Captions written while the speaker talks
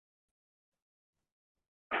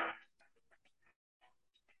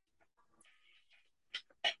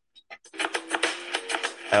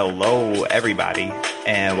Hello, everybody,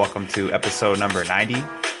 and welcome to episode number 90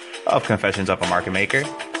 of Confessions of a Market Maker.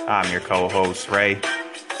 I'm your co-host, Ray,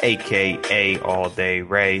 aka All Day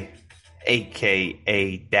Ray,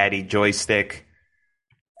 aka Daddy Joystick,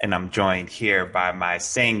 and I'm joined here by my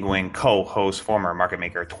sanguine co-host, former market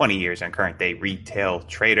maker, 20 years and current day retail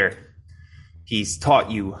trader. He's taught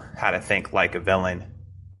you how to think like a villain.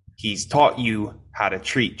 He's taught you how to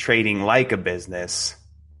treat trading like a business.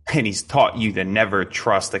 And he's taught you to never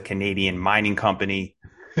trust a Canadian mining company,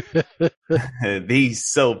 the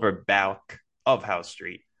Silverback of House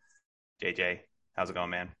Street. JJ, how's it going,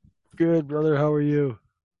 man? Good, brother. How are you?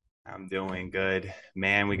 I'm doing good,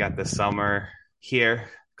 man. We got the summer here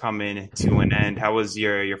coming to an end. How was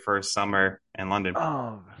your first summer in London?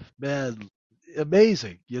 Oh, man,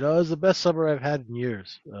 amazing. It was the best summer I've had in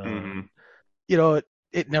years. Mm-hmm.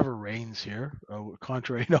 It never rains here.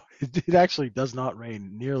 Contrary, no, it actually does not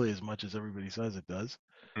rain nearly as much as everybody says it does.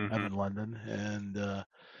 I'm Mm-hmm. in London, and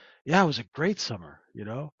yeah, it was a great summer.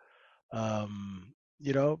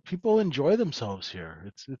 People enjoy themselves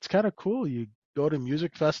here. It's kind of cool. You go to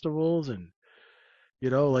music festivals, and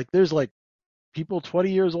like there's like people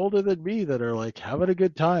 20 years older than me that are like having a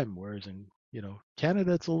good time, whereas in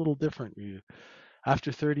Canada it's a little different. You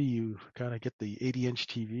After 30 you kind of get the 80-inch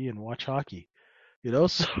TV and watch hockey.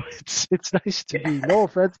 So it's nice to be, no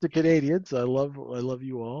offense to Canadians, I love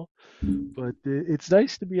you all, but it's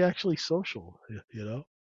nice to be actually social.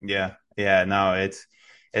 Yeah, yeah, no,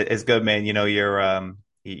 it's good, man. You know,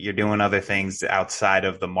 you're doing other things outside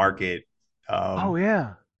of the market. Oh Um,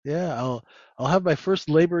 yeah. Yeah, I'll have my first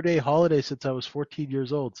Labor Day holiday since I was 14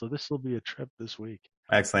 years old, so this will be a trip this week.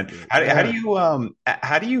 Excellent. Yeah. How do Yeah. you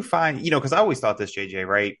how do you find, because I always thought this, JJ,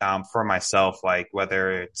 right? For myself, like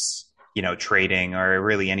whether it's, trading or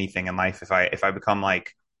really anything in life, if I become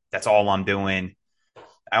like that's all I'm doing,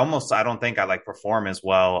 I don't think I like perform as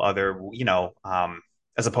well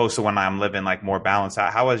as opposed to when I'm living like more balanced.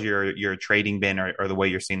 How has your trading been, or the way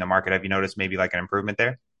you're seeing the market? Have you noticed maybe like an improvement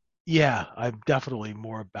there? Yeah, I'm definitely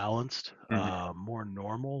more balanced, Hmm. more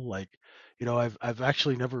normal. Like, I've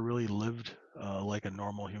actually never really lived like a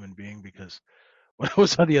normal human being because when I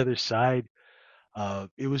was on the other side,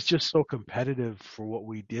 it was just so competitive for what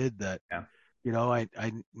we did that, Yeah.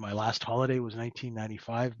 I my last holiday was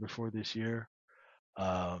 1995 before this year.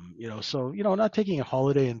 So not taking a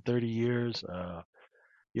holiday in 30 years,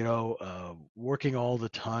 working all the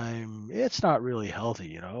time, it's not really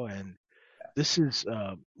healthy. And this is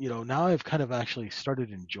now I've kind of actually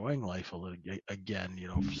started enjoying life a little again,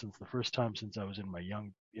 since the first time since I was in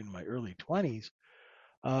my early 20s.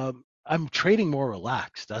 I'm trading more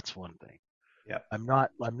relaxed. That's one thing. Yeah. I'm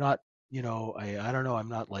not I don't know, I'm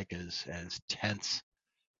not like as tense,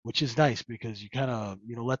 which is nice because you kind of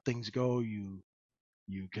let things go. You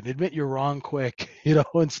can admit you're wrong quick,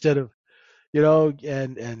 instead of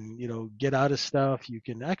and get out of stuff. You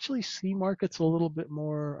can actually see markets a little bit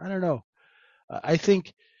more. I don't know. I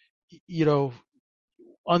think you know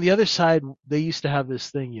on the other side, they used to have this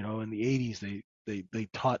thing, in the 80s, they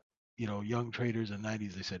taught, young traders in the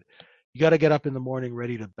 90s, they said, you got to get up in the morning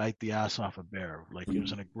ready to bite the ass off a bear. Like it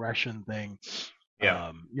was an aggression thing.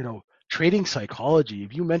 Yeah. Trading psychology,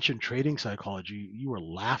 if you mentioned trading psychology, you were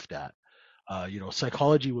laughed at.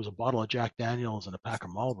 Psychology was a bottle of Jack Daniels and a pack of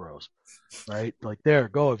Marlboros, right? Like, there,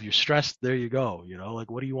 go. If you're stressed, there you go.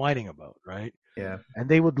 Like, what are you whining about, right? Yeah. And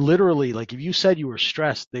they would literally, like, if you said you were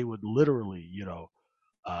stressed, they would literally,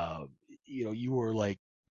 uh, you were like,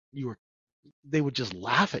 you were, they would just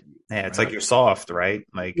laugh at you, Yeah. It's like right? you're soft, right?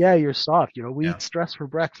 Like, Yeah, you're soft. We yeah. eat stress for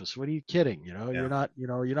breakfast. What are you kidding? Yeah. You're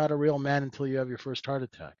not a real man until you have your first heart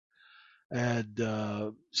attack. And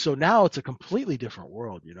so now it's a completely different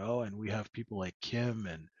world, and we have people like Kim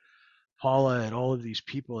and Paula and all of these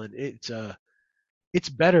people, and it's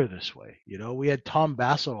better this way. We had Tom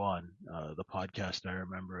Basso on the podcast, I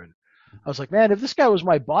remember, and I was like, man, if this guy was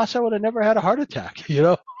my boss, I would have never had a heart attack.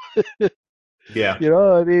 Yeah.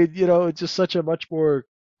 I mean, it's just such a much more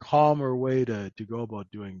calmer way to go about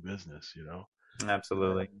doing business,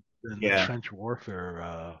 Absolutely. than the Yeah, trench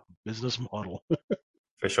warfare business model.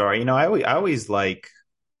 for sure. I always like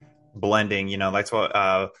blending, that's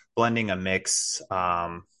what blending a mix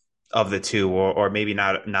of the two, or maybe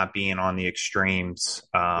not being on the extremes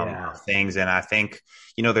Yeah. of things. And I think,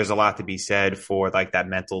 there's a lot to be said for like that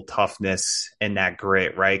mental toughness and that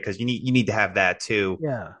grit, right? Because you need to have that too.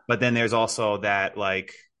 Yeah. But then there's also that,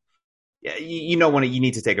 like, yeah, when you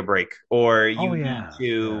need to take a break, or Oh you need yeah. Yeah.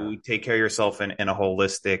 to take care of yourself in a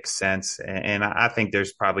holistic sense. And I think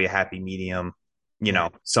there's probably a happy medium,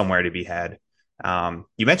 Right. somewhere to be had.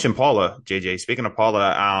 You mentioned Paula, JJ. Speaking of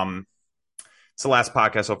Paula, it's the last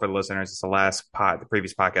podcast. So for the listeners, it's the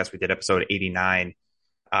previous podcast we did, episode 89.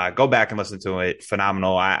 Go back and listen to it.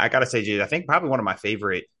 Phenomenal. I gotta say, Jay, I think probably one of my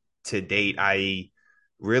favorite to date. I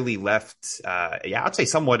really left, I'd say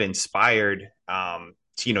somewhat inspired,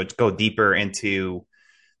 to, go deeper into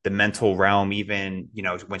the mental realm, even,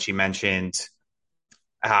 when she mentioned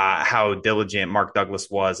how diligent Mark Douglas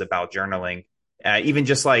was about journaling, even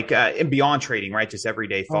just like and beyond trading, right? Just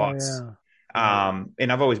everyday Oh thoughts. yeah. Right.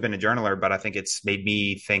 And I've always been a journaler, but I think it's made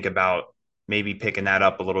me think about maybe picking that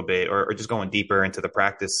up a little bit, or just going deeper into the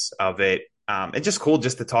practice of it. It's just cool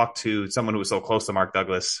just to talk to someone who was so close to Mark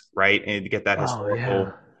Douglas, right? And to get that Oh yeah.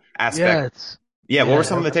 historical aspect. Yeah, it's Yeah. What were yeah,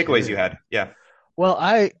 some of the that's takeaways you great. had? Yeah. Well,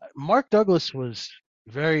 I Mark Douglas was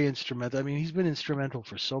very instrumental. I mean, he's been instrumental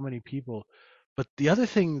for so many people. But the other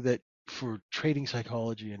thing that for trading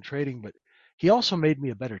psychology and trading, but he also made me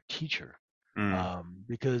a better teacher. Mm.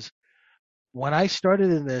 Because when I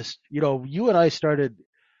started in this, you and I started,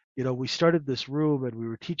 we started this room and we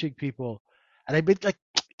were teaching people, and I'd be like,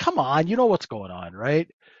 come on, you know what's going on, right?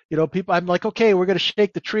 People, I'm like, okay, we're going to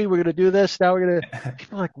shake the tree. We're going to do this. Now we're going to,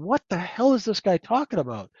 people are like, what the hell is this guy talking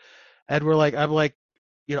about? And I'm like,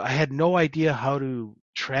 I had no idea how to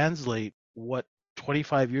translate what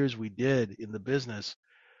 25 years we did in the business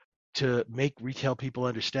to make retail people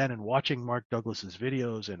understand. And watching Mark Douglas's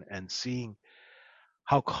videos and seeing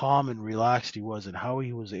how calm and relaxed he was and how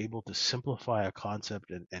he was able to simplify a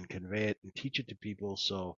concept and convey it and teach it to people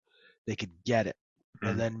so they could get it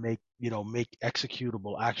and Mm. then make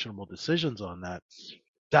executable actionable decisions on that.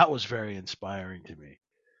 That was very inspiring to me.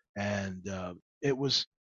 And it was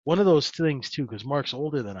one of those things too, because Mark's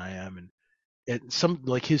older than I am, and some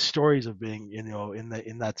like his stories of being,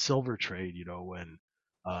 in that silver trade, when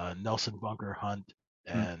Nelson Bunker Hunt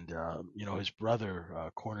Mm. and his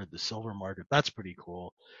brother cornered the silver market. That's pretty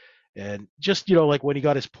cool. And just like when he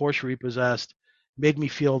got his Porsche repossessed, made me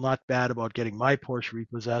feel not bad about getting my Porsche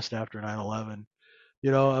repossessed after 9/11.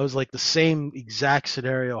 I was like the same exact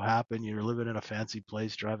scenario happened. You're living in a fancy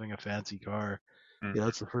place, driving a fancy car. Mm.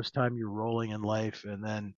 It's the first time you're rolling in life, and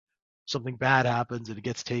then something bad happens and it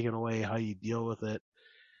gets taken away. How you deal with it.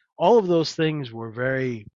 All of those things were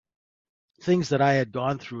very things that I had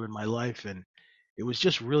gone through in my life, and it was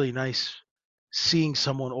just really nice seeing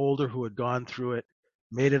someone older who had gone through it,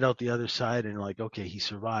 made it out the other side, and like, okay, he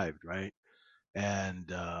survived, right?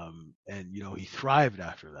 And he thrived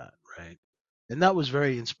after that, right? And that was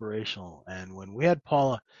very inspirational. And when we had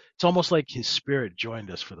Paula, it's almost like his spirit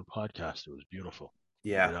joined us for the podcast. It was beautiful,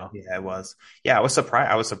 you Yeah, know. yeah, it was. Yeah, I was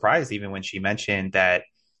surprised. I was surprised even when she mentioned that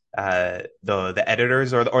the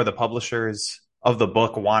editors or the publishers of the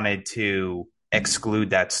book wanted to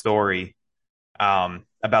exclude that story,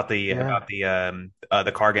 about Yeah.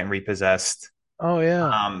 the car getting repossessed. Oh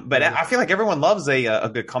yeah. But Yeah. I feel like everyone loves a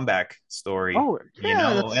good comeback story, Oh yeah.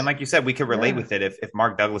 and That's like you said, we could relate yeah. with it if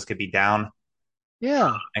Mark Douglas could be down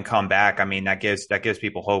Yeah. and come back. I mean, that gives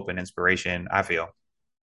people hope and inspiration, I feel.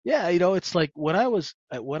 Yeah. It's like when I was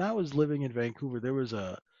living in Vancouver, there was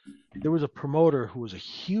a promoter who was a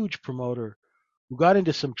huge promoter who got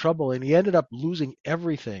into some trouble and he ended up losing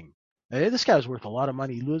everything. And this guy was worth a lot of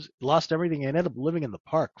money. Lost everything and ended up living in the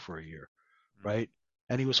park for a year, right?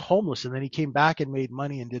 And he was homeless, and then he came back and made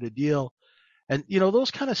money and did a deal. And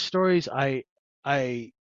those kind of stories I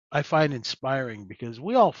I find inspiring because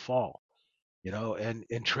we all fall, and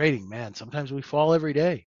in trading, man, sometimes we fall every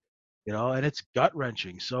day, and it's gut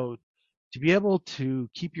wrenching. So to be able to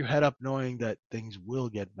keep your head up knowing that things will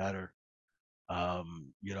get better,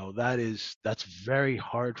 that's very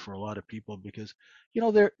hard for a lot of people because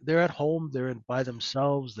they're at home, they're by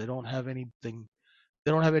themselves, they don't have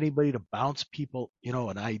anybody to bounce people,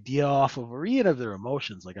 an idea off of, or even of their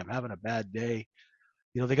emotions. Like, I'm having a bad day.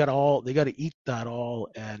 They got to eat that all,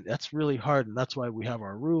 and that's really hard. And that's why we have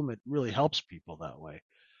our room. It really helps people that way,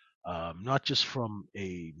 not just from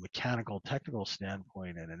a mechanical, technical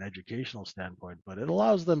standpoint and an educational standpoint, but it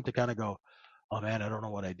allows them to kind of go, "Oh man, I don't know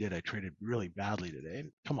what I did. I traded really badly today."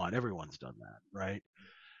 And come on, everyone's done that, right?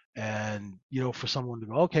 And for someone to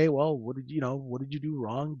go, "Okay, well, what did you do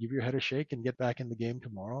wrong? Give your head a shake and get back in the game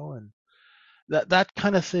tomorrow." And that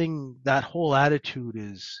kind of thing, that whole attitude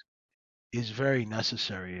is very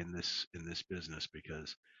necessary in this business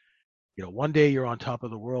because one day you're on top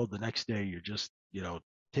of the world, the next day you're just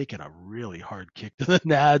taking a really hard kick to the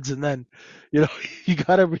nads, and then you know you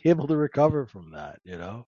got to be able to recover from that.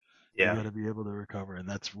 You Yeah. got to be able to recover, and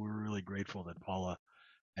we're really grateful that Paula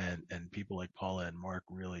and people like Paula and Mark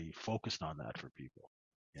really focused on that for people.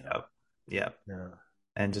 You know. Yep. Yep. Yeah.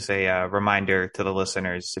 And just a reminder to the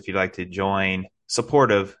listeners, if you'd like to join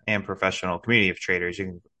supportive and professional community of traders, you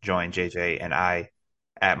can join JJ and I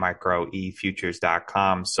at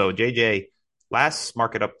microefutures.com. So, JJ, last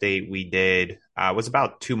market update we did was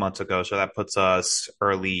about 2 months ago. So that puts us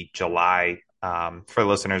early July. For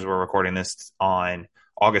listeners, we're recording this on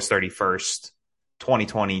August 31st,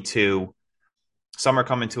 2022. Summer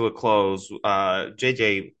coming to a close.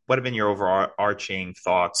 JJ, what have been your overarching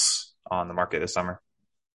thoughts on the market this summer?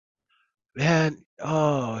 Man,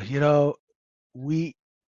 we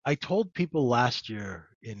I told people last year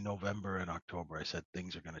in November and October, I said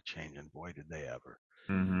things are going to change, and boy, did they ever.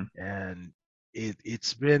 Mm-hmm. And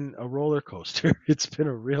it's been a roller coaster. It's been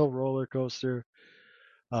a real roller coaster.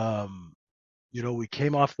 Um, we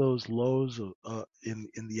came off those lows in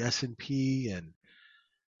the S&P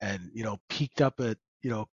and peaked up at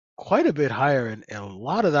quite a bit higher, and a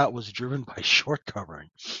lot of that was driven by short covering.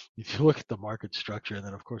 If you look at the market structure, and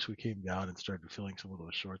then of course we came down and started filling some of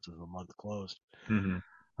those shorts as the month closed. Mm-hmm.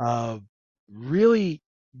 Uh, really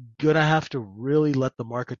gonna have to really let the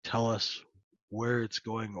market tell us where it's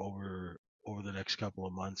going over the next couple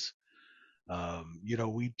of months.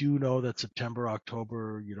 We do know that September,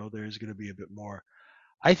 October, there's going to be a bit more.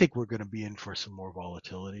 I think we're going to be in for some more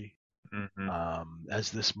volatility Mm-hmm.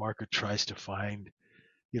 as this market tries to find,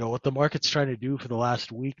 what the market's trying to do for the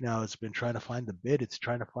last week now. It's been trying to find the bid. It's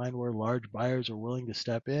trying to find where large buyers are willing to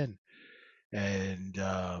step in. And,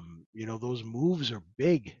 those moves are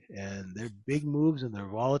big and they're big moves and they're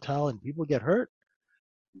volatile and people get hurt,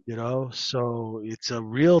 so it's a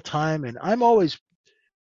real time. And I always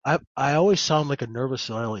sound like a nervous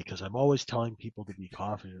Nelly because I'm always telling people to be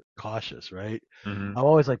cautious, right? Mm-hmm. I'm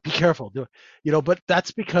always like, be careful, do it, but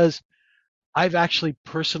that's because I've actually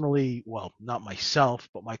personally, well, not myself,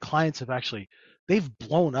 but my clients they've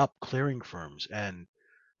blown up clearing firms and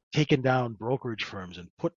taken down brokerage firms and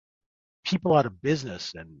put people out of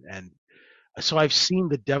business. And so I've seen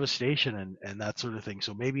the devastation and that sort of thing.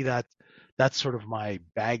 So maybe that's sort of my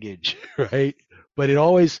baggage, right? But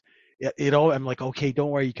I'm like, okay, don't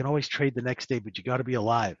worry, you can always trade the next day, but you got to be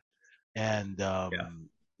alive. And Yeah.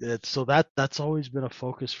 that's always been a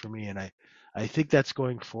focus for me, and I think that's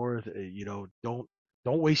going forward. Don't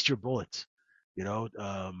waste your bullets.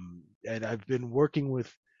 And I've been working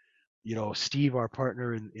with Steve, our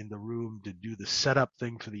partner in the room, to do the setup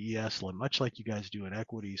thing for the ES, much like you guys do in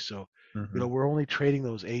equities. So Mm-hmm. we're only trading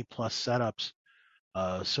those A plus setups,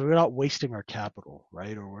 so we're not wasting our capital,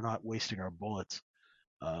 right? Or we're not wasting our bullets.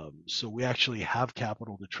 So we actually have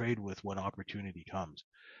capital to trade with when opportunity comes,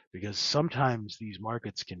 because sometimes these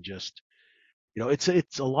markets can just,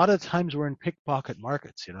 it's a lot of times we're in pickpocket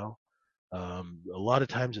markets. A lot of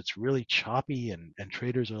times it's really choppy, and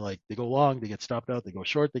traders are like, they go long, they get stopped out, they go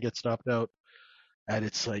short, they get stopped out, and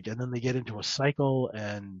it's like, and then they get into a cycle,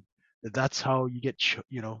 and that's how you get,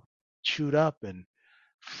 chewed up. And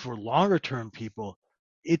for longer term people,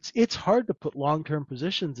 it's hard to put long term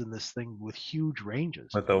positions in this thing with huge ranges,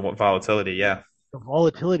 With the volatility, yeah. the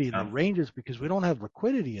volatility and the Yeah. ranges, because we don't have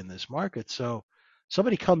liquidity in this market. So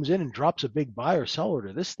somebody comes in and drops a big buy or sell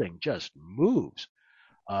order, this thing just moves.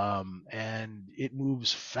 And it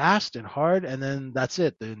moves fast and hard, and then that's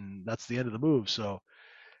it. Then that's the end of the move. So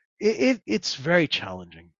it's very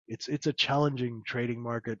challenging. It's a challenging trading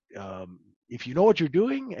market. If you know what you're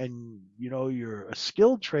doing and you're a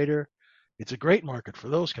skilled trader, it's a great market for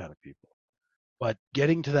those kind of people. But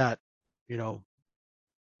getting to that, you know,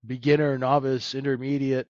 beginner, novice,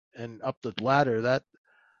 intermediate, and up the ladder, that's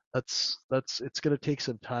it's going to take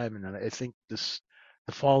some time, and I think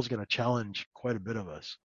the fall is going to challenge quite a bit of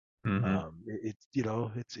us. Mm-hmm.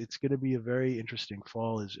 It's going to be a very interesting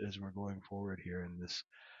fall as we're going forward here in this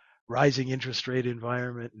rising interest rate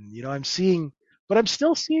environment. And I'm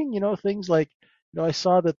still seeing things like, I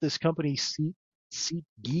saw that this company Seat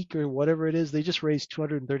Geek or whatever it is, they just raised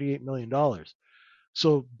 $238 million.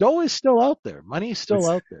 So dough is still out there, money is still It's,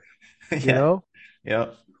 out there. you yeah. know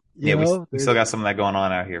Yep. you Yeah, we know we still there's got some of that going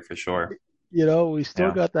on out here for sure. we still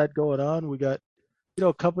Yeah. got that going on. We got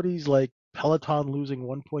companies like Peloton losing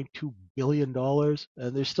 $1.2 billion,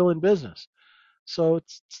 and they're still in business. So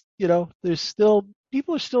it's, there's still,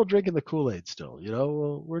 people are still drinking the Kool-Aid still.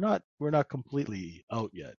 Well, we're not completely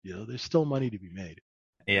out yet. There's still money to be made.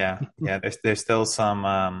 Yeah. Yeah. There's still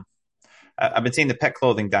some I've been seeing the pet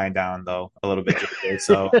clothing dying down though a little bit, JJ.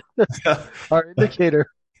 So Our indicator.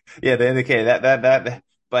 yeah, they indicate that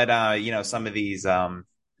but some of these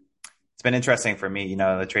it's been interesting for me,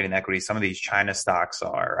 the trading equity. Some of these China stocks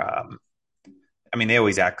are I mean they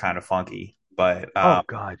always act kind of funky, but Oh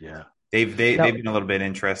God, yeah. they've Now, been a little bit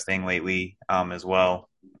interesting lately as well.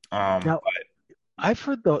 now I've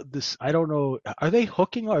heard this. I don't know. Are they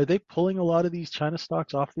hooking? Are they pulling a lot of these China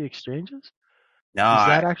stocks off the exchanges? No, Is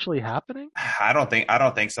that actually happening? I don't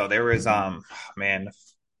think so. There was man,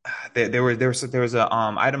 there was a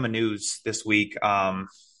item of news this week. Oh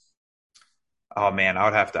man,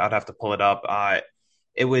 I'd have to pull it up.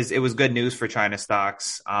 It was good news for China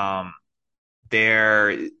stocks.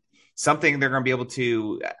 They're something they're going to be able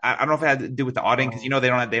to. I don't know if it had to do with the auditing because you Oh, know they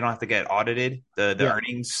don't have to get audited the yeah,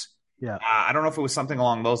 earnings. yeah, I don't know if it was something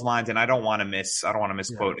along those lines, and I don't want to yeah.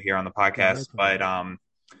 misquote here on the No, podcast, that's all but right.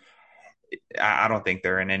 I don't think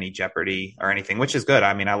they're in any jeopardy or anything, which is good.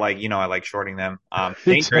 I mean, I like shorting them.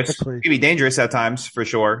 Dangerous, Exactly. it can be dangerous at times for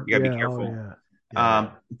sure. You got to be Yeah. Oh, careful. yeah.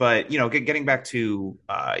 Yeah. But getting back to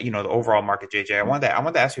the overall market, JJ, I wanted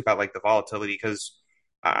to ask you about like the volatility because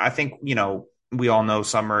I think we all know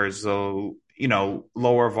summer is a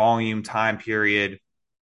lower volume time period.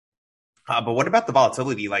 But what about the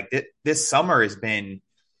volatility? Like this summer has been,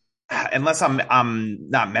 unless I'm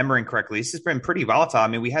not remembering correctly, this has been pretty volatile. I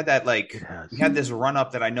mean, It has. we had this run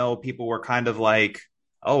up that I know people were kind of like,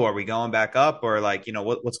 oh, are we going back up or like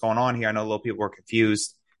what's going on here? I know a little people were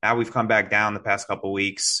confused. Now we've come back down the past couple of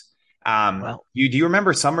weeks. Well, You do you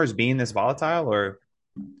remember summers being this volatile or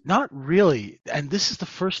not really. And this is the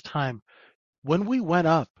first time when we went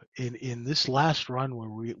up in this last run where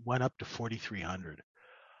we went up to 4,300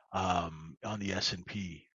 on the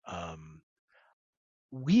S&P.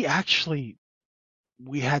 We actually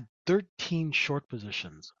we had 13 short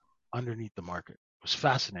positions underneath the market. It was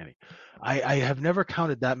fascinating. I have never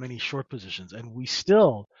counted that many short positions, and we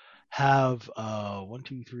still have one,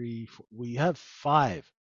 two, three, four, we have five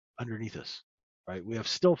underneath us, right? We have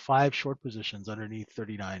still five short positions underneath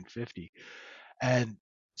 39.50, and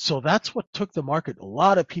so that's what took the market. A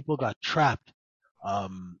lot of people got trapped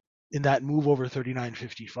um, in that move over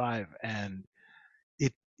 39.55, and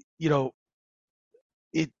it, you know,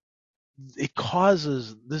 it it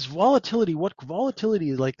causes this volatility. What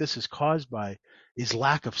volatility like this is caused by is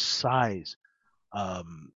lack of size,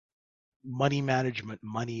 um, money management,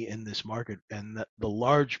 money in this market, and the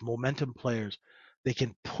large momentum players they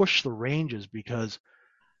can push the ranges because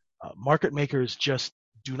market makers just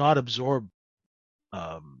do not absorb.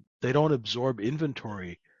 They don't absorb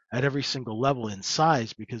inventory at every single level in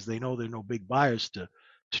size because they know there are no big buyers to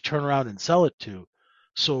turn around and sell it to.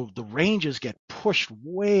 So the ranges get pushed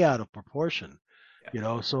way out of proportion.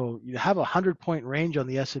 So you have 100-point range on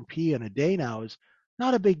the S&P in a day now is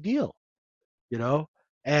not a big deal, you know,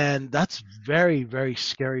 and that's very, very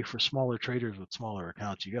scary for smaller traders with smaller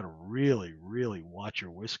accounts. You got to really, really watch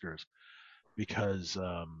your whiskers because,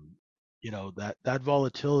 that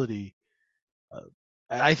volatility, uh,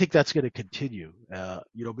 I think that's going to continue,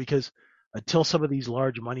 because until some of these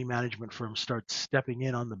large money management firms start stepping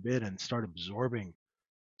in on the bid and start absorbing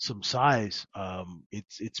some size,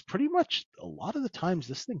 it's pretty much a lot of the times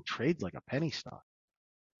this thing trades like a penny stock,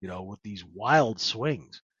 with these wild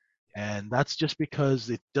swings. And that's just because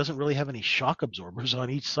it doesn't really have any shock absorbers on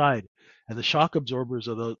each side. And the shock absorbers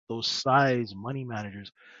are those size money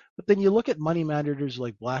managers. But then you look at money managers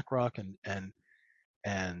like BlackRock and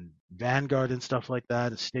Vanguard and stuff like that,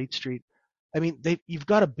 and State Street. I mean, you've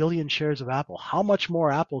got 1 billion shares of Apple. How much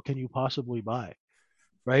more Apple can you possibly buy,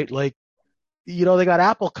 right? Like, they got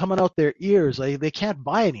Apple coming out their ears. Like they can't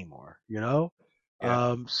buy anymore.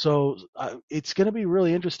 yeah. So it's going to be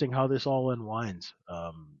really interesting how this all unwinds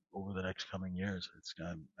over the next coming years.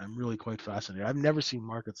 I'm really quite fascinated. I've never seen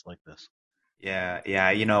markets like this. Yeah, yeah.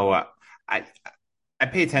 I I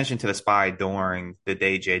pay attention to the SPY during the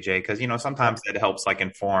day, JJ, because Yeah. sometimes it helps like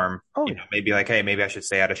inform, Oh yeah. maybe like, hey, maybe I should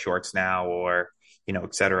stay out of shorts now, or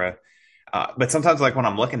et cetera. But sometimes like when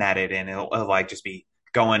I'm looking at it and it'll like just be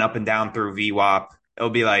going up and down through VWAP, it'll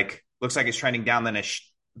be like looks like it's trending down, then a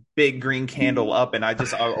big green candle up, and I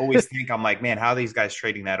always think I'm like, man, how are these guys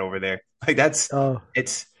trading that over there? Like Oh,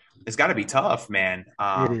 it's it's got to be tough, man.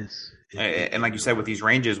 it is. And It like you said, really with these is.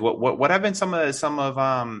 ranges, what have been some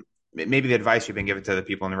of maybe the advice you've been giving to the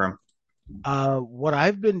people in the room? What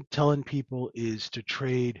I've been telling people is to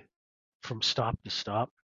trade from stop to stop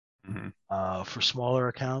Hmm. for smaller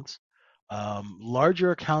accounts.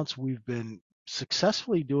 Larger accounts, we've been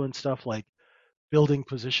successfully doing stuff like building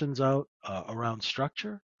positions out around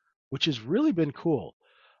structure, which has really been cool.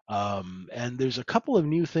 And there's a couple of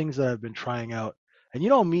new things that I've been trying out. And you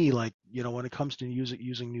know me, like, when it comes to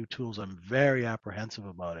using new tools, I'm very apprehensive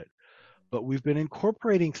about it. But we've been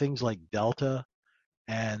incorporating things like Delta.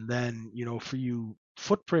 And then, for you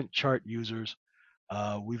footprint chart users,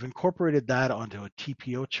 we've incorporated that onto a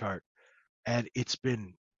TPO chart. And it's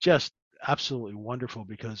been just absolutely wonderful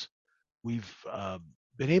because we've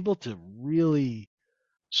been able to really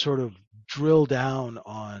sort of drill down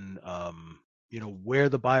on where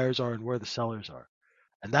the buyers are and where the sellers are,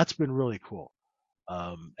 and that's been really cool.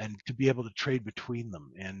 and to be able to trade between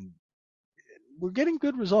them. And we're getting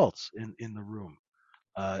good results in the room.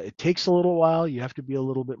 It takes a little while. You have to be a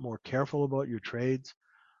little bit more careful about your trades,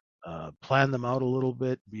 plan them out a little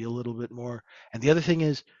bit, be a little bit more. And the other thing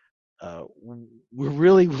is, we're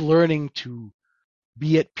really learning to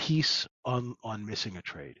be at peace on missing a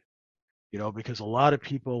trade. Because a lot of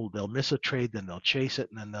people, they'll miss a trade, then they'll chase it,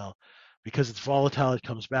 and then because it's volatile, it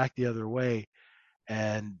comes back the other way.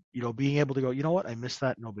 And being able to go, you know what, I missed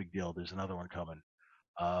that, no big deal. There's another one coming,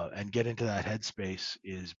 and get into that headspace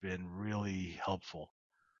has been really helpful.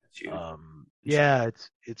 It's huge. Yeah,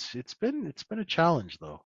 it's been a challenge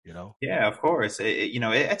though. Yeah, of course.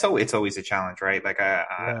 It's always a challenge, right? Like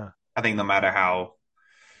Yeah. I think no matter how,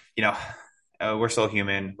 you know, we're still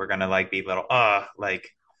human. We're gonna like be a little like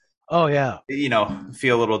Oh yeah.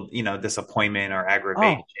 feel a little disappointment or Oh,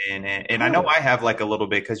 aggravation, and I know totally. I have like a little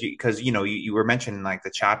bit because you were mentioning like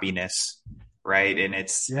the choppiness, right? And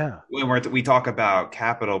it's Yeah. when we talk about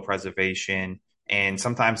capital preservation, and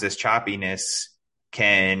sometimes this choppiness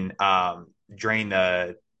can drain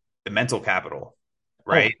the mental capital,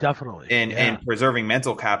 Oh, right? definitely. And Yeah. preserving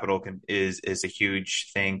mental capital is a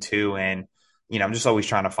huge thing too. And I'm just always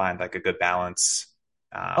trying to find like a good balance,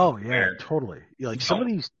 Oh yeah, where totally. Like you some of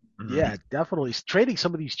know. these, Mhm. yeah, definitely. Trading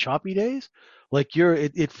some of these choppy days, like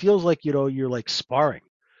it feels like you're like sparring.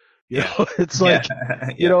 Yeah. It's Yeah.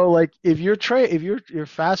 like, Yeah. like if you're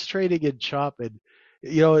fast trading and chopping,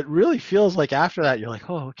 it really feels like after that you're like,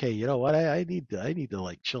 oh, okay, you know what, I need to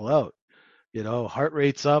like chill out. Heart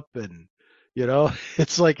rate's up, and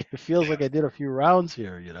it's like it feels Yeah. like I did a few rounds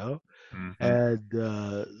here. Hmm. And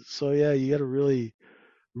so yeah, you got to really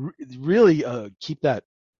keep that,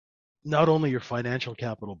 not only your financial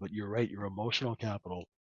capital, but you're right, your emotional capital,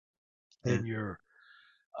 Mm. and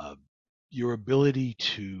uh, your ability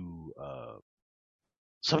to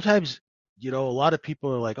sometimes, a lot of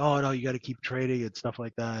people are like, oh no, you got to keep trading and stuff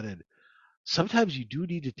like that. And sometimes you do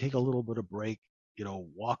need to take a little bit of break,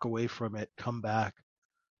 walk away from it, come back,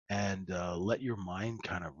 and let your mind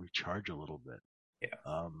kind of recharge a little bit.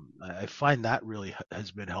 Yeah. I find that really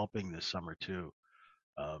has been helping this summer too.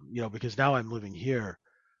 Because now I'm living here.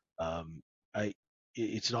 Um,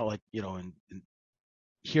 it's not like, in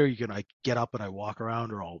here I get up and I walk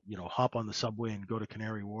around, or I'll hop on the subway and go to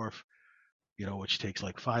Canary Wharf, which takes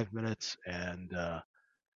like 5 minutes, and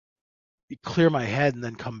clear my head and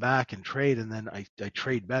then come back and trade, and then I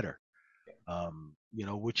trade better.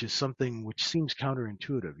 Which is something which seems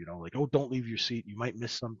counterintuitive. Like, oh, don't leave your seat, you might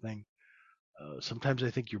miss something. Sometimes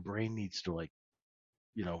I think your brain needs to, like,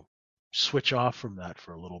 you know switch off from that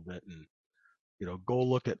for a little bit, and go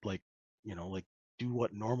look at, like, do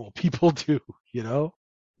what normal people do, you know,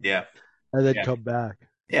 Yeah. and then Yeah. come back.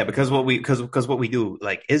 Yeah. Because what we do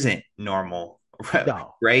like isn't normal,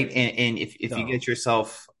 No, right? And if you no. get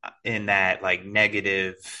yourself in that like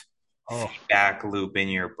negative Oh, feedback loop in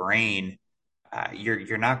your brain,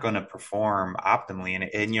 you're not going to perform optimally.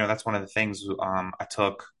 And that's one of the things I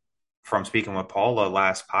took from speaking with Paula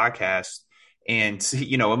last podcast. And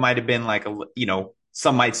it might have been like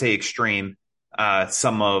some might say extreme,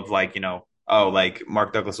 some of like oh, like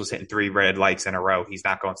Mark Douglas was hitting three red lights in a row, he's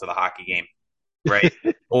not going to the hockey game, right?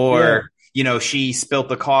 yeah, Or she spilt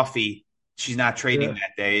the coffee, she's not trading yeah.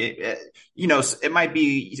 that day. It might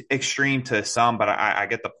be extreme to some, but I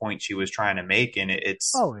get the point she was trying to make. And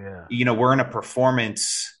it's Oh, yeah. we're in a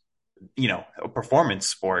performance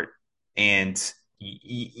sport, and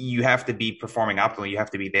you have to be performing optimally. You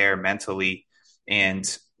have to be there mentally, and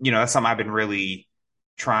that's something I've been really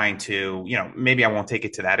trying to. Maybe I won't take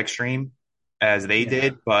it to that extreme as they Yeah.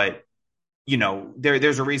 did, but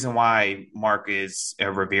there's a reason why Mark is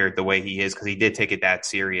revered the way he is, because he did take it that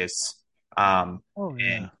serious. Oh,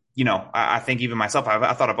 And yeah. I think even myself,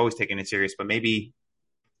 I thought I've always taken it serious, but maybe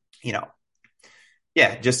you know,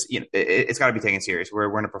 yeah, just it's got to be taken serious.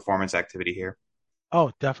 We're in a performance activity here.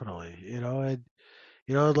 Oh, definitely.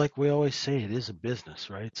 And like we always say, it is a business,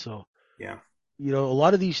 right? So, Yeah. a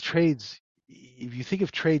lot of these trades, if you think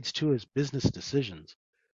of trades too as business decisions,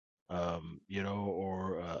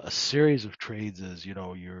 or a series of trades as,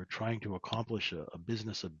 you're trying to accomplish a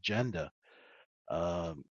business agenda.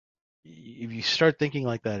 Um, if you start thinking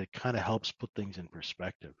like that, it kind of helps put things in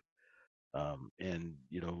perspective. And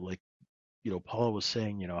like, Paula was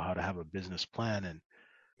saying, how to have a business plan, and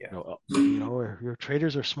Yeah. your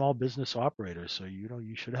traders are small business operators, so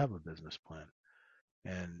you should have a business plan.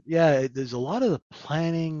 And yeah, there's a lot of the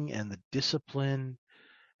planning and the discipline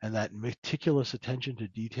and that meticulous attention to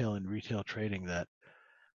detail in retail trading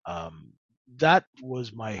um, that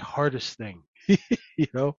was my hardest thing, you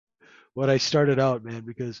know, when I started out, man,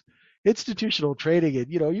 because institutional trading,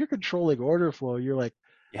 and you're controlling order flow. You're like,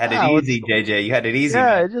 You had it let's easy, JJ. You had it easy,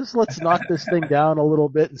 man. yeah, just let's knock this thing down a little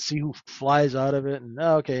bit and see who flies out of it. And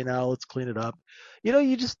okay, now let's clean it up.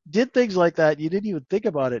 You just did things like that. You didn't even think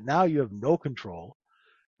about it. Now you have no control,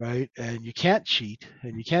 right? And you can't cheat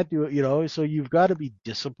and you can't do it, so you've got to be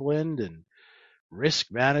disciplined and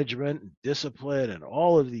risk management and discipline and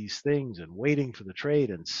all of these things and waiting for the trade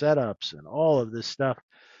and setups and all of this stuff.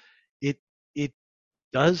 It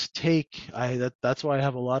does take that's why I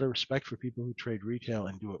have a lot of respect for people who trade retail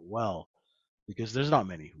and do it well, because there's not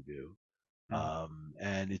many who do. Mhm.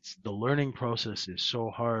 And it's the learning process is so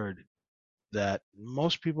hard that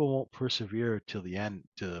most people won't persevere till the end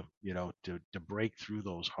to break through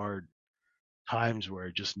those hard times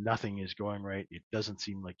where just nothing is going right. It doesn't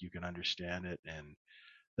seem like you can understand it, and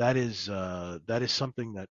that is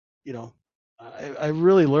something that you know I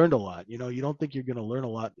really learned a lot. You don't think you're going to learn a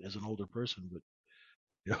lot as an older person, but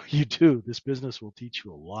you do. This business will teach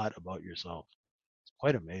you a lot about yourself. It's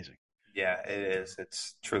quite amazing. Yeah, it is.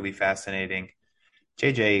 It's truly fascinating.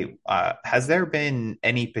 JJ, has there been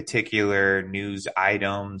any particular news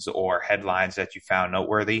items or headlines that you found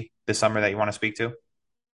noteworthy this summer that you want to speak to?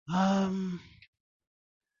 Um,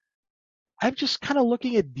 I'm just kind of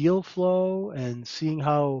looking at deal flow and seeing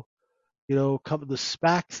how the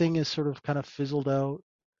SPAC thing is sort of kind of fizzled out.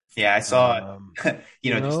 Yeah, I saw, Um, you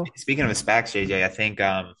you know, just know, speaking of the SPACs, JJ, I think,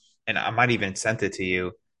 and I might even sent it to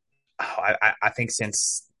you. I think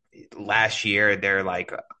since last year, they're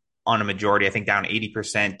like on a majority, I think down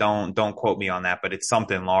 80%. Don't quote me on that, but it's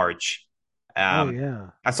something large. oh Um, yeah,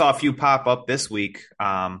 I saw a few pop up this week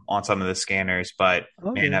on some of the scanners, but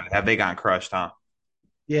oh man, yeah, have they gotten crushed, huh?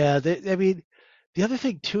 yeah. I mean, the other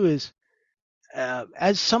thing too is,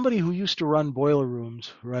 as somebody who used to run boiler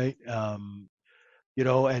rooms, right? And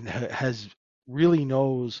has really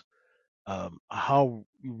knows how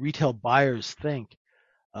retail buyers think.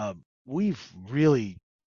 We've really,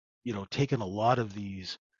 taken a lot of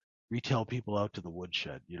these retail people out to the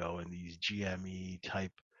woodshed, and these GME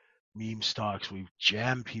type meme stocks. We've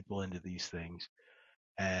jammed people into these things,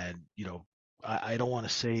 and I don't want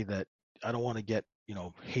to say that. I don't want to get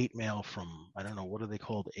hate mail from, I don't know, what are they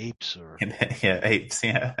called, apes, or Yeah, apes,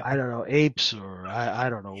 yeah. I don't know, apes, or I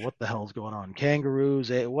don't know what the hell's going on, kangaroos,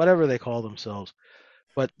 whatever they call themselves.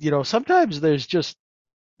 But sometimes there's just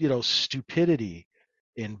stupidity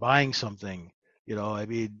in buying something. I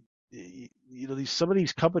mean, these some of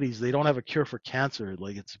these companies, they don't have a cure for cancer.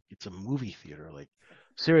 Like it's a movie theater. Like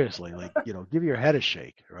seriously, like give your head a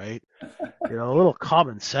shake, right? A little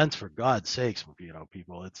common sense for God's sakes,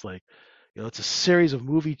 people. It's like it's a series of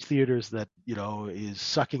movie theaters that is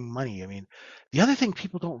sucking money. I mean, the other thing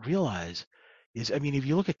people don't realize is, I mean, if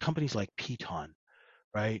you look at companies like Piton,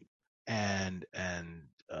 right? And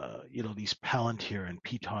these Palantir and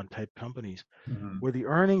Piton type companies Mhm. where the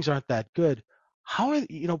earnings aren't that good, how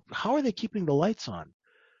are they keeping the lights on?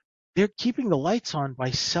 They're keeping the lights on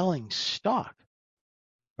by selling stock,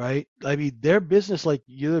 right? I mean, their business, like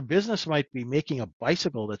your business might be making a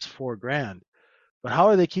bicycle that's 4 grand, but how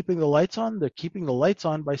are they keeping the lights on? They're keeping the lights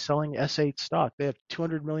on by selling S8 stock. They have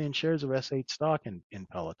 200 million shares of S8 stock in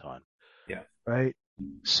Peloton, Yeah. right?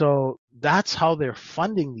 So that's how they're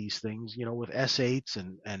funding these things, with S8s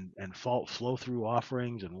and fault flow through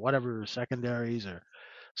offerings and whatever secondaries, or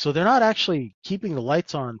so they're not actually keeping the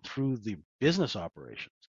lights on through the business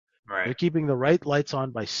operations. Right. They're keeping the right lights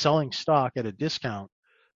on by selling stock at a discount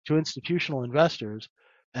to institutional investors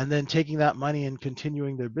and then taking that money and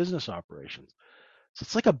continuing their business operations. So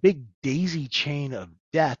it's like a big daisy chain of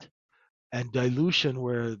debt and dilution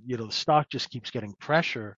where, the stock just keeps getting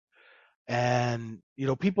pressure, and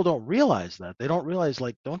people don't realize that. They don't realize,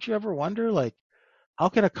 like, don't you ever wonder, like, how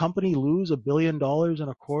can a company lose $1 billion in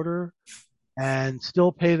a quarter and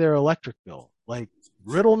still pay their electric bill? Like,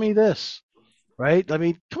 riddle me this, right? I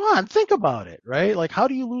mean, come on, think about it, right? Like, how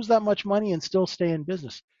do you lose that much money and still stay in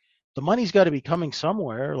business? The money's got to be coming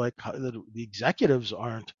somewhere. Like, the executives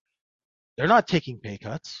aren't, they're not taking pay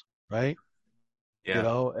cuts, right?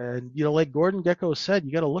 Yeah. And like Gordon Gecko said,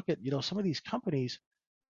 you got to look at some of these companies.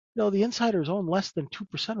 The insiders own less than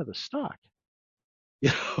 2% of the stock.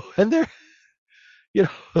 And they're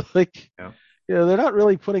like, Yeah. they're not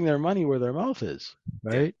really putting their money where their mouth is,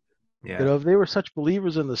 Yeah. right? Yeah. If they were such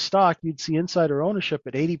believers in the stock, you'd see insider ownership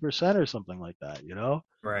at 80% or something like that.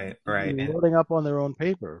 Right. People Right. And loading up on their own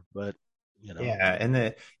paper, but you know, yeah,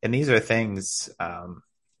 and these are things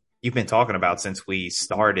you've been talking about since we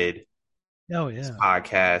started oh this yeah,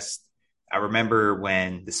 podcast. I remember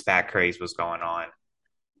when the SPAC craze was going on.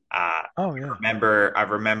 oh yeah, I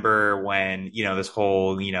remember when, this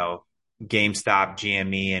whole, GameStop,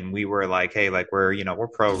 GME, and we were like, hey, like we're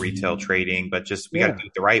pro retail trading, but just we got to Yeah. do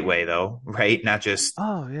it the right way though, right? Not just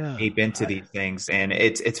Oh yeah. ape into these things. And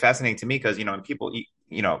it's fascinating to me because when people,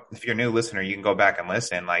 if you're a new listener, you can go back and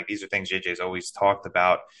listen. Like these are things JJ's always talked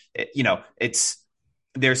about. It's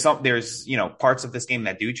there's parts of this game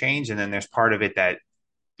that do change, and then there's part of it that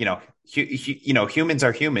humans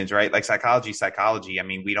are humans, right? Like psychology. I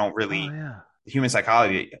mean, we don't Oh really yeah. human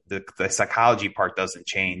psychology. The psychology part doesn't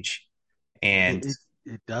change, It and it,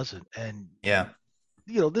 it doesn't. And yeah,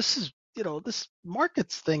 this is this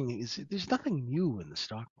markets thing is there's nothing new in the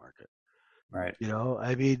stock market. right.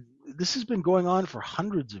 I mean, this has been going on for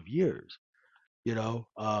hundreds of years. The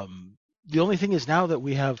only thing is now that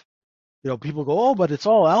we have, people go, oh, but it's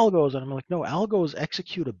all algos, and I'm like, no, algos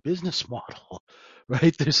execute a business model,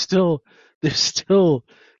 right? There's still, it's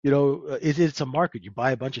a market. You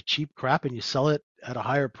buy a bunch of cheap crap and you sell it at a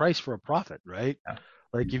higher price for a profit, right? Yeah.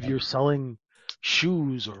 Like if you're selling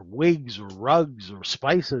shoes or wigs or rugs or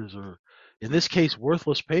spices or, in this case,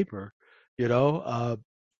 worthless paper, you know, uh,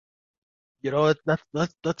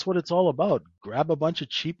 that's what it's all about. Grab a bunch of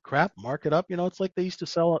cheap crap, mark it up. It's like they used to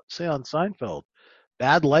say on Seinfeld,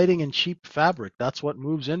 bad lighting and cheap fabric. That's what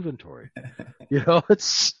moves inventory.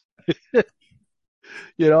 It's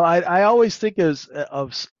I always think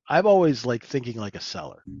I'm always like thinking like a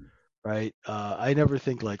seller, right? I never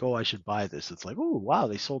think like, oh, I should buy this. It's like, oh, wow,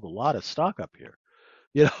 they sold a lot of stock up here.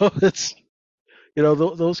 It's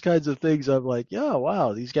those kinds of things. I'm like, yeah,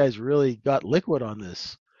 wow, these guys really got liquid on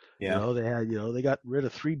this. Yeah. They got rid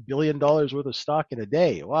of $3 billion worth of stock in a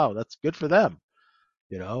day. Wow, that's good for them.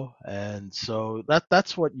 And so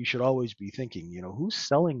that's what you should always be thinking. Who's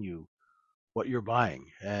selling you what you're buying,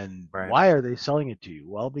 and Right. why are they selling it to you?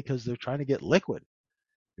 Well, because they're trying to get liquid.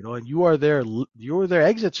 And you're their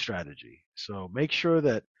exit strategy. So make sure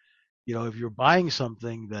that if you're buying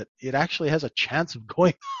something that it actually has a chance of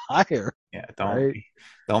going higher, Yeah, right? You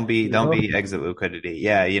don't know? be exit liquidity.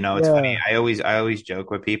 Yeah, it's funny. Yeah. I always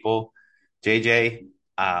joke with people, JJ,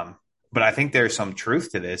 but I think there's some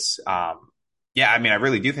truth to this. Yeah, I mean, I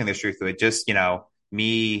really do think there's truth to it. Just,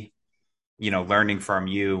 me, learning from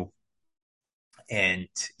you and,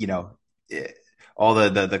 you know, eh, all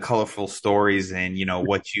the colorful stories and,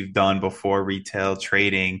 what you've done before retail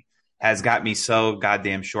trading has got me so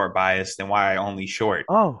goddamn short biased and why I only short.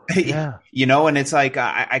 Oh, yeah. And it's like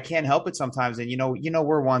I can't help it sometimes. And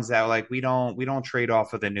we're ones that like we don't trade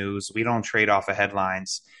off of the news, we don't trade off of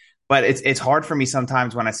headlines. But it's hard for me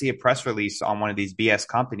sometimes when I see a press release on one of these BS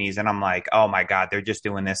companies, and I'm like, oh my god, they're just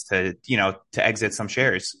doing this to exit some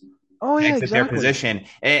shares, Oh, to yeah, exit their exactly. position,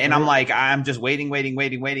 and I'm Right. like, I'm just waiting,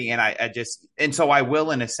 and and so I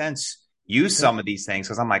will in a sense use Yeah. some of these things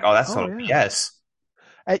because I'm like, oh, that's Oh, total yeah. BS.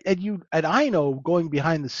 And I know, going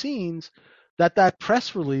behind the scenes, that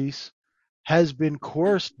press release has been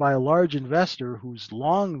coerced by a large investor who's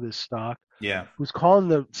long this stock, Yeah, who's calling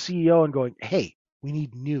the CEO and going, "Hey, we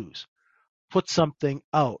need news. Put something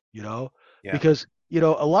out," yeah, because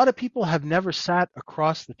a lot of people have never sat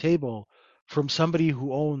across the table from somebody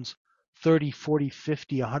who owns 30, 40,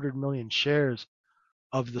 50, 100 million shares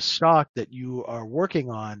of the stock that you are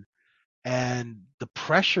working on, and the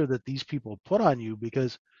pressure that these people put on you,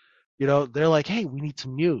 because they're like, hey, we need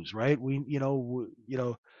some news, right?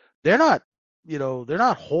 They're not, they're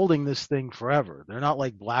not holding this thing forever. They're not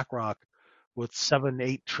like BlackRock with 7,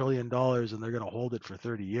 8 trillion dollars, and they're going to hold it for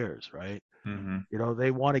 30 years, right? hmm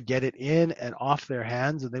They want to get it in and off their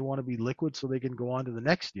hands, and they want to be liquid so they can go on to the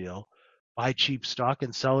next deal, buy cheap stock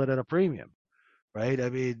and sell it at a premium, right? I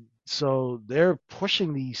mean, so they're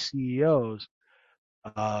pushing these CEOs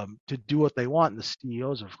to do what they want. And the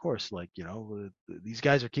CEOs, of course, like, these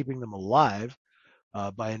guys are keeping them alive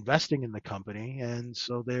by investing in the company. And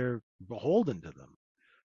so they're beholden to them,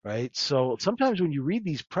 right? So sometimes when you read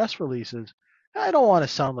these press releases, I don't want to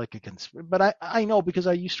sound like a but I know, because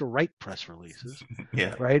I used to write press releases,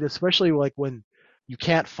 yeah, right? Especially like when you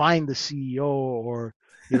can't find the CEO, or,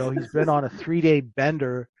 he's been on a 3-day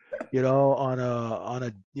bender, on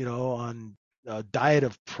a diet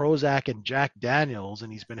of Prozac and Jack Daniels,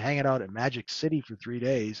 and he's been hanging out at Magic City for 3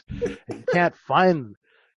 days, and you can't find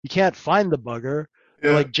the bugger.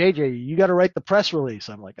 They're yeah, like, JJ, you got to write the press release.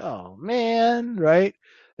 I'm like, oh man, right?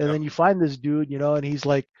 And yeah. then you find this dude, and he's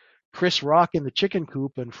like Chris Rock in the chicken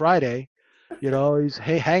coop on Friday. He's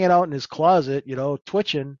hanging out in his closet,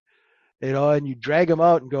 twitching, and you drag him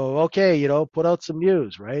out and go, okay, put out some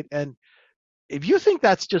news, right? And if you think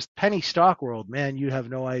that's just penny stock world, man, you have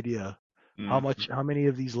no idea Mhm. how many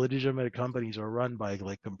of these legitimate companies are run by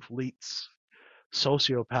like complete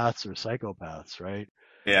sociopaths or psychopaths, right?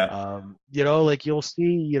 Yeah. Like you'll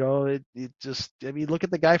see, it just, I mean, look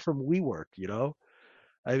at the guy from WeWork,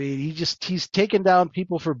 I mean, he's taken down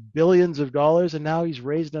people for billions of dollars, and now he's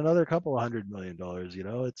raised another couple of $100 million.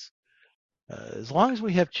 It's as long as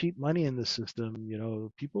we have cheap money in the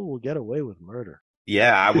system, people will get away with murder.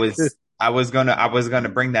 Yeah, I was gonna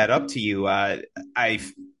bring that up to you. I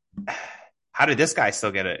how did this guy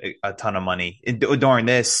still get a ton of money during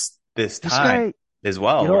this This time guy, as you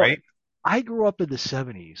well, know, right? I grew up in the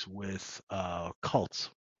 '70s with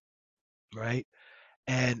cults, right?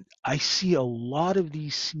 And I see a lot of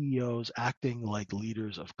these CEOs acting like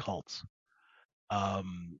leaders of cults,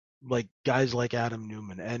 like guys like Adam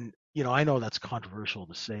Newman. And I know that's controversial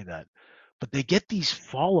to say that, but they get these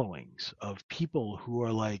followings of people who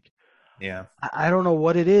are like, Yeah. I don't know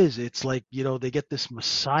what it is. It's like, they get this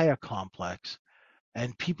messiah complex,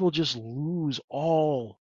 and people just lose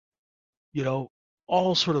you know,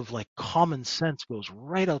 all sort of like common sense goes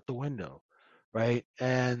right out the window, right?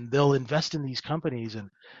 And they'll invest in these companies, and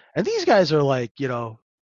these guys are like,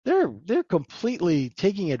 they're completely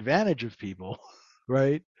taking advantage of people,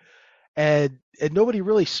 right? And nobody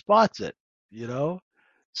really spots it, you know?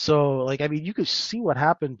 So like, I mean, you could see what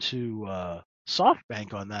happened to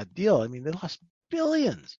SoftBank on that deal. I mean, they lost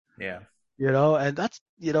billions, Yeah. and that's,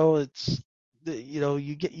 it's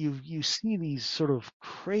you see these sort of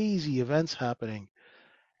crazy events happening,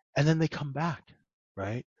 and then they come back,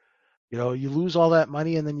 right? You lose all that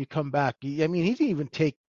money and then you come back. I mean, he didn't even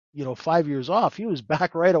take, 5 years off. He was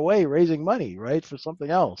back right away raising money, right, for something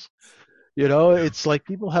else. It's like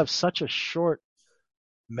people have such a short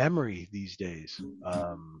memory these days.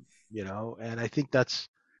 And I think that's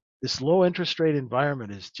this low interest rate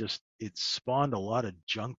environment is just it's spawned a lot of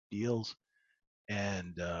junk deals,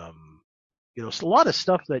 and it's a lot of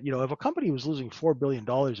stuff that, if a company was losing $4 billion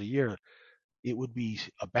a year, it would be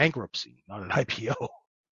a bankruptcy, not an IPO,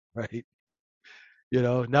 right?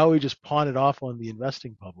 Now we just pawn it off on the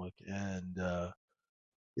investing public. And,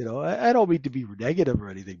 I don't mean to be negative or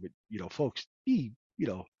anything, but, folks,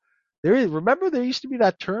 remember there used to be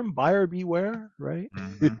that term buyer beware, right?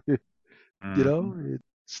 Hmm. Hmm. It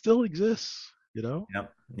still exists,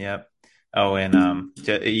 Yep. Yep. Oh, and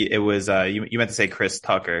it was you meant to say Chris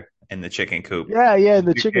Tucker in the chicken coop. Yeah, yeah, in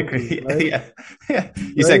the chicken coop, right? Yeah. Yeah.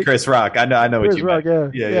 You said Right? Chris Rock. I know what Chris you meant.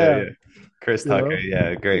 Rock, yeah, Yeah, yeah, yeah, yeah. Chris you Tucker. know,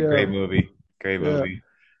 Yeah, great yeah, movie. Great yeah, movie.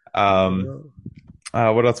 Um,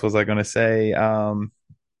 what else was I gonna say?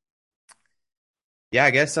 Yeah,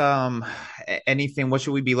 I guess anything, what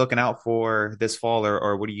should we be looking out for this fall,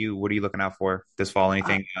 or what are you looking out for this fall? I,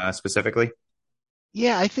 Anything specifically?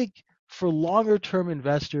 yeah. I think for longer term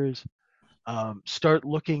investors, start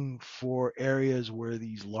looking for areas where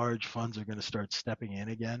these large funds are going to start stepping in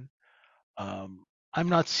again. Um, I'm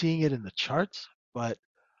not seeing it in the charts, but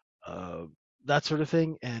uh, that sort of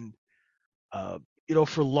thing. And uh,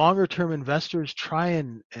 for longer term investors, try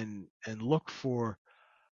and look for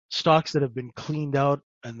stocks that have been cleaned out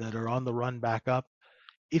and that are on the run back up.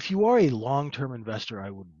 If you are a long term investor, I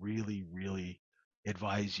would really, really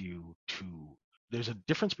advise you to. There's a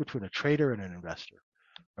difference between a trader and an investor,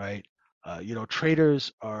 right?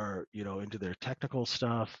 Traders are, into their technical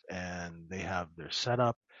stuff and they have their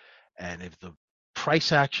setup. And if the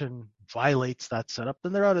price action violates that setup,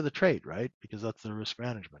 then they're out of the trade, right? Because that's the risk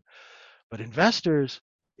management. But investors,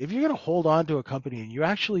 if you're going to hold on to a company and you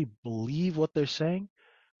actually believe what they're saying,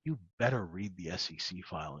 you better read the SEC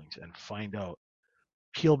filings and find out,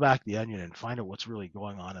 peel back the onion and find out what's really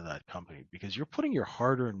going on in that company, because you're putting your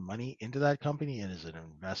hard-earned money into that company and as an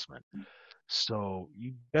investment. So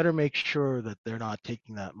you better make sure that they're not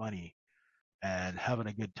taking that money and having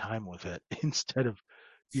a good time with it instead of,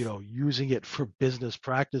 using it for business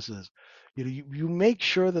practices. You make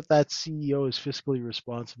sure that that CEO is fiscally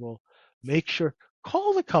responsible. Make sure,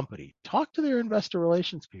 call the company, talk to their investor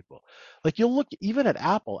relations people. Like you'll look even at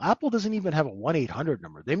Apple. Apple doesn't even have a 1-800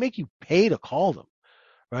 number. They make you pay to call them,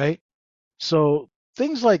 right? So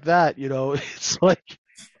things like that, it's like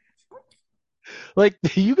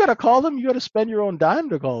you got to call them, you got to spend your own dime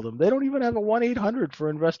to call them. They don't even have a 1-800 for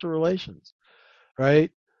investor relations,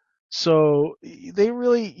 right? So they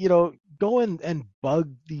really, go and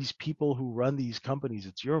bug these people who run these companies.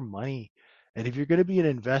 It's your money. And if you're going to be an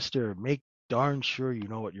investor, make darn sure you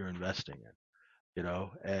know what you're investing in,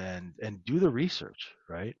 and do the research,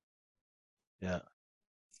 right? Yeah.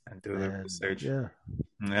 And do the And research. yeah.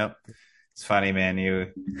 Yep. It's funny, man.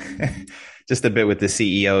 You just a bit with the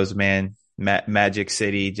CEOs, man. Magic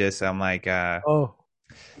City. Just I'm like, Oh,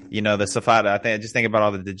 the Safada. I just think about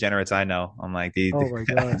all the degenerates I know. I'm like, oh my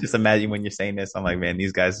God. just imagine when you're saying this. I'm like, man,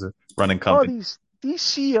 these guys are running Oh, companies. these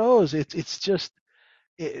CEOs, it's just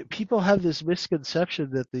people have this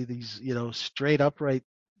misconception that these straight upright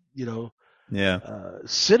you know Yeah.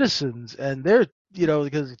 citizens, and they're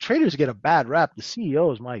because traders get a bad rap. The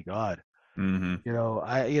CEOs, my God,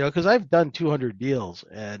 Mm-hmm. because I've done 200 deals,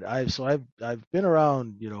 and I've been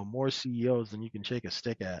around more CEOs than you can shake a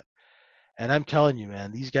stick at, and I'm telling you,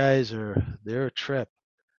 man, these guys they're a trip,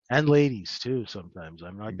 and ladies too. Sometimes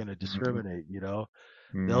I'm not going to discriminate. They'll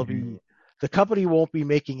Mm-hmm. be the company won't be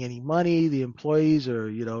making any money. The employees are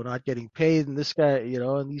not getting paid, and this guy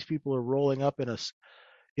and these people are rolling up in a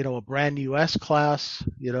brand new S class,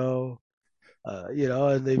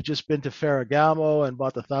 and they've just been to Ferragamo and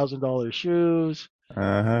bought the $1,000 shoes.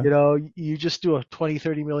 Uh-huh. You just do a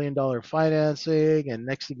 20-30 million dollar financing, and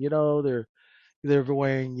next thing you know, they're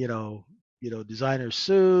wearing designer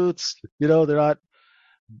suits. They're not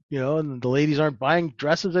and the ladies aren't buying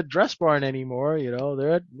dresses at Dress Barn anymore.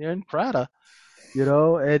 They're in Prada.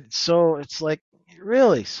 And so it's like,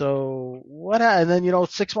 really, so what? And then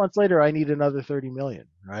 6 months later, I need another 30 million,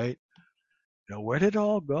 right? Where did it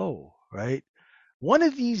all go, right? One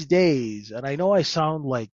of these days, and I know I sound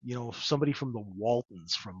like somebody from the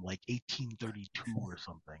Waltons from like 1832 or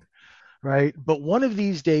something, right? But one of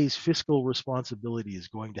these days, fiscal responsibility is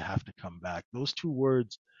going to have to come back. Those two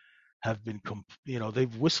words have been,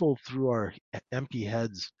 they've whistled through our empty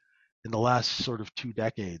heads in the last sort of 2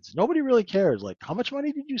 decades. Nobody really cares. Like, how much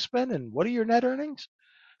money did you spend, and what are your net earnings?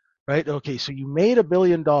 Right? Okay, so you made $1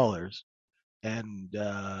 billion, and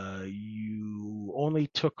you only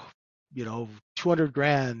took 200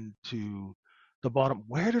 grand to the bottom.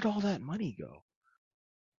 Where did all that money go?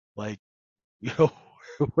 Like, you know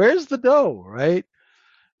where's the dough, right?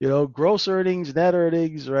 Gross earnings, net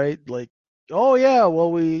earnings, right? Like, oh yeah,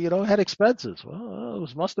 well, we had expenses. Well,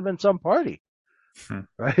 it must have been some party,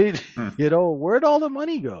 right? Where'd all the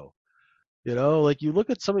money go? Like, you look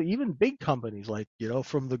at some even big companies, like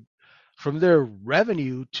from their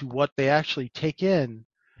revenue to what they actually take in.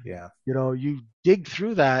 Yeah. You dig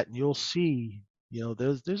through that and you'll see,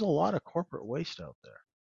 there's a lot of corporate waste out there.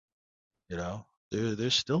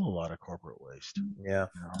 There's still a lot of corporate waste. Yeah.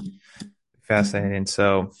 You know? Fascinating.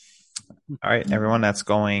 So, all right, everyone, that's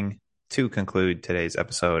going to conclude today's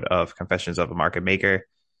episode of Confessions of a Market Maker.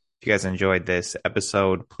 If you guys enjoyed this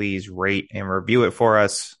episode, please rate and review it for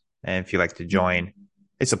us. And if you'd like to join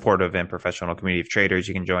a supportive and professional community of traders,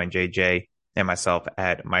 you can join JJ and myself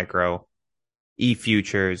at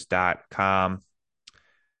microefutures.com.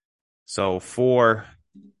 So for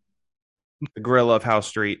the Gorilla of House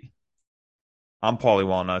Street, I'm Paulie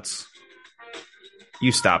Walnuts.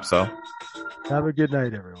 You stop, so. Have a good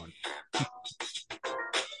night, everyone.